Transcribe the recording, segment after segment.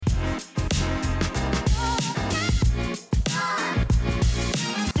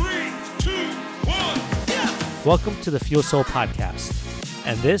Welcome to the Fuel Soul Podcast,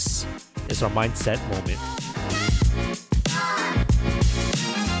 and this is our Mindset Moment.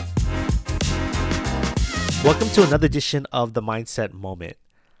 Welcome to another edition of the Mindset Moment.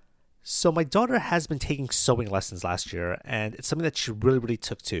 So my daughter has been taking sewing lessons last year, and it's something that she really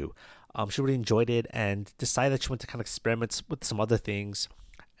took to. She really enjoyed it and decided that she wanted to kind of experiment with some other things.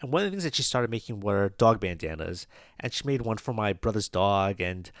 And one of the things that she started making were dog bandanas. And she made one for my brother's dog,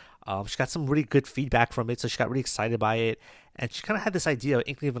 and she got some really good feedback from it. So she got really excited by it. And she kind of had this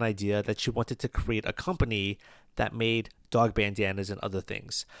inkling of an idea that she wanted to create a company that made dog bandanas and other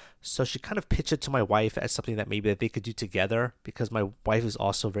things. So she kind of pitched it to my wife as something that maybe that they could do together, because my wife is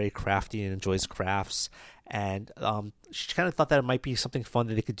also very crafty and enjoys crafts. And she kind of thought that it might be something fun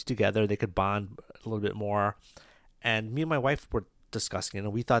that they could do together. They could bond a little bit more. And me and my wife were discussing it,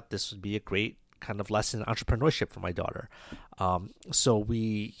 and we thought this would be a great kind of lesson in entrepreneurship for my daughter. So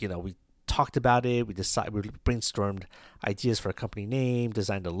we talked about it. We brainstormed ideas for a company name,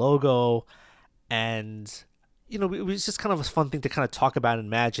 designed a logo, and it was just kind of a fun thing to kind of talk about and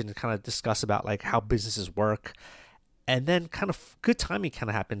imagine and kind of discuss about like how businesses work. And then kind of good timing kind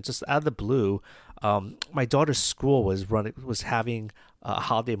of happened just out of the blue. My daughter's school was having a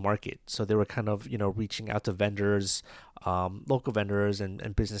holiday market. So they were kind of, reaching out to vendors, local vendors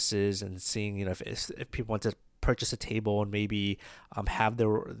and businesses, and seeing, if people want to purchase a table and maybe have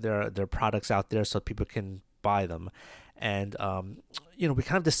their products out there so people can buy them. And, we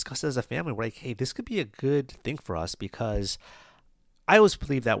kind of discussed it as a family. We're like, hey, this could be a good thing for us, because I always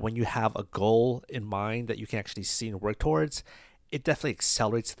believe that when you have a goal in mind that you can actually see and work towards, it definitely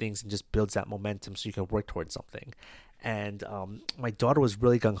accelerates things and just builds that momentum so you can work towards something. And my daughter was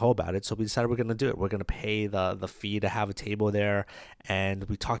really gung-ho about it, so we decided we're going to do it. We're going to pay the fee to have a table there, and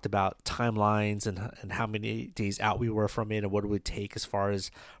we talked about timelines and how many days out we were from it and what it would take as far as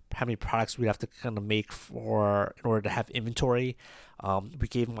how many products we'd have to kind of make in order to have inventory. We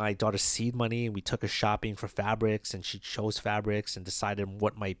gave my daughter seed money, and we took her shopping for fabrics, and she chose fabrics and decided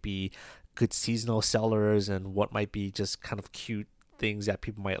what might be good seasonal sellers and what might be just kind of cute things that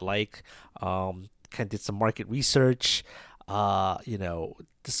people might like. Kind of did some market research,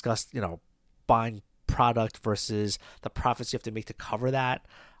 discussed, buying product versus the profits you have to make to cover that.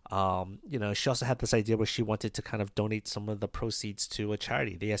 She also had this idea where she wanted to kind of donate some of the proceeds to a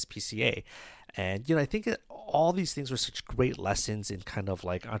charity, the SPCA. And, I think that all these things were such great lessons in kind of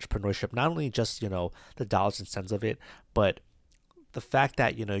like entrepreneurship, not only just, the dollars and cents of it, but the fact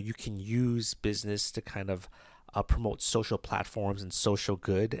that, you can use business to kind of promote social platforms and social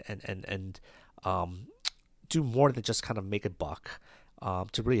good and do more than just kind of make a buck,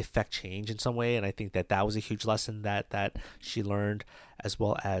 to really affect change in some way. And I think that was a huge lesson that she learned, as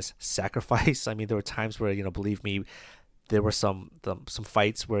well as sacrifice. I mean, there were times where, believe me, there were some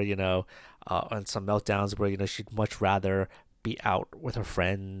fights where, and some meltdowns where, she'd much rather be out with her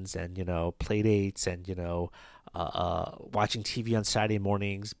friends and, play dates and, watching TV on Saturday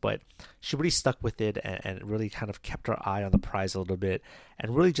mornings. But she really stuck with it and really kind of kept her eye on the prize a little bit,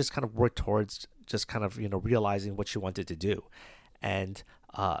 and really just kind of worked towards just kind of, realizing what she wanted to do. And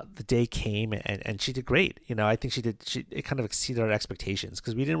the day came, and she did great. I think it kind of exceeded our expectations,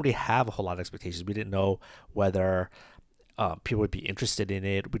 because we didn't really have a whole lot of expectations. We didn't know whether people would be interested in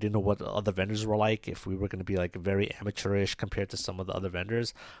it. We didn't know what other vendors were like, if we were going to be like very amateurish compared to some of the other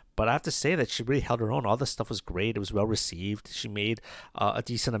vendors. But I have to say that she really held her own. All the stuff was great. It was well received. She made a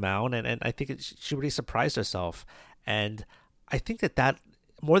decent amount, and I think she really surprised herself. And I think that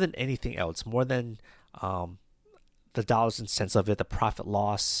more than anything else, more than the dollars and cents of it, the profit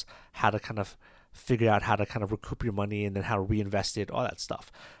loss, how to kind of figure out how to kind of recoup your money and then how to reinvest it, all that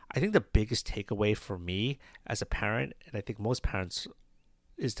stuff. I think the biggest takeaway for me as a parent, and I think most parents,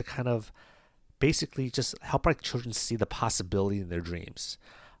 is to kind of basically just help our children see the possibility in their dreams.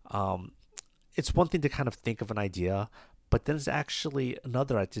 It's one thing to kind of think of an idea, but then it's actually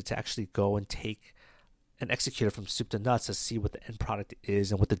another idea to actually go and take and execute it from soup to nuts to see what the end product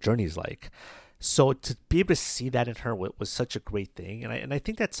is and what the journey is like. So to be able to see that in her was such a great thing. And I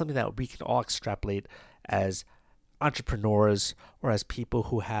think that's something that we can all extrapolate as entrepreneurs, or as people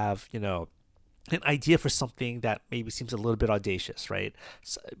who have, an idea for something that maybe seems a little bit audacious, right?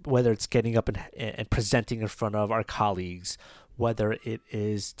 So whether it's getting up and presenting in front of our colleagues, whether it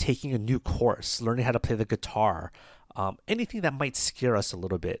is taking a new course, learning how to play the guitar, anything that might scare us a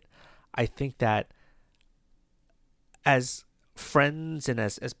little bit. I think that as friends and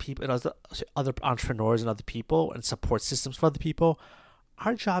as people and as other entrepreneurs and other people and support systems for other people,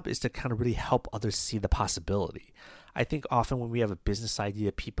 our job is to kind of really help others see the possibility. I think often when we have a business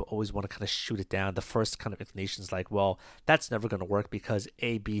idea, people always want to kind of shoot it down. The first kind of inclination is like, well, that's never going to work because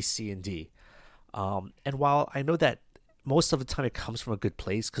A, B, C, and D. And while I know that most of the time it comes from a good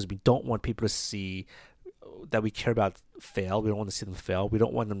place, because we don't want people to see that we care about fail. We don't want to see them fail. We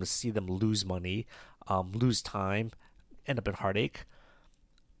don't want them to see them lose money, lose time, end up in heartache.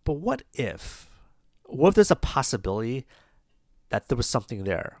 But what if there's a possibility that there was something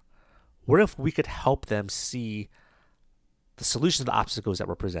there? What if we could help them see the solution to the obstacles that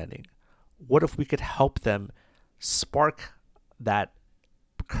we're presenting? What if we could help them spark that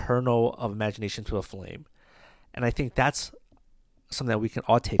kernel of imagination to a flame? And I think that's something that we can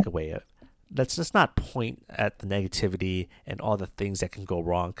all take away. Let's just not point at the negativity and all the things that can go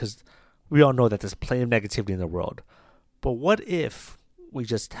wrong, because we all know that there's plenty of negativity in the world. But what if we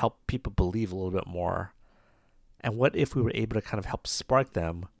just help people believe a little bit more? And what if we were able to kind of help spark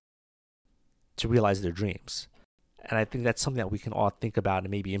them to realize their dreams? And I think that's something that we can all think about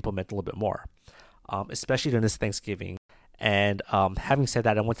and maybe implement a little bit more, especially during this Thanksgiving. And having said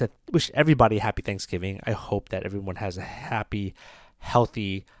that, I want to wish everybody a happy Thanksgiving. I hope that everyone has a happy,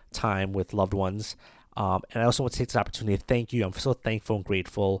 healthy time with loved ones. And I also want to take this opportunity to thank you. I'm so thankful and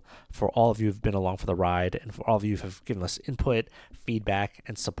grateful for all of you who've been along for the ride, and for all of you who have given us input, feedback,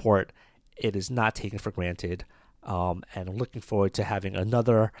 and support. It is not taken for granted. And I'm looking forward to having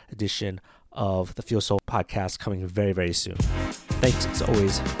another edition of the Feel Soul podcast coming very, very soon. Thanks as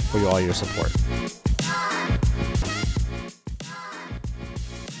always for all your support.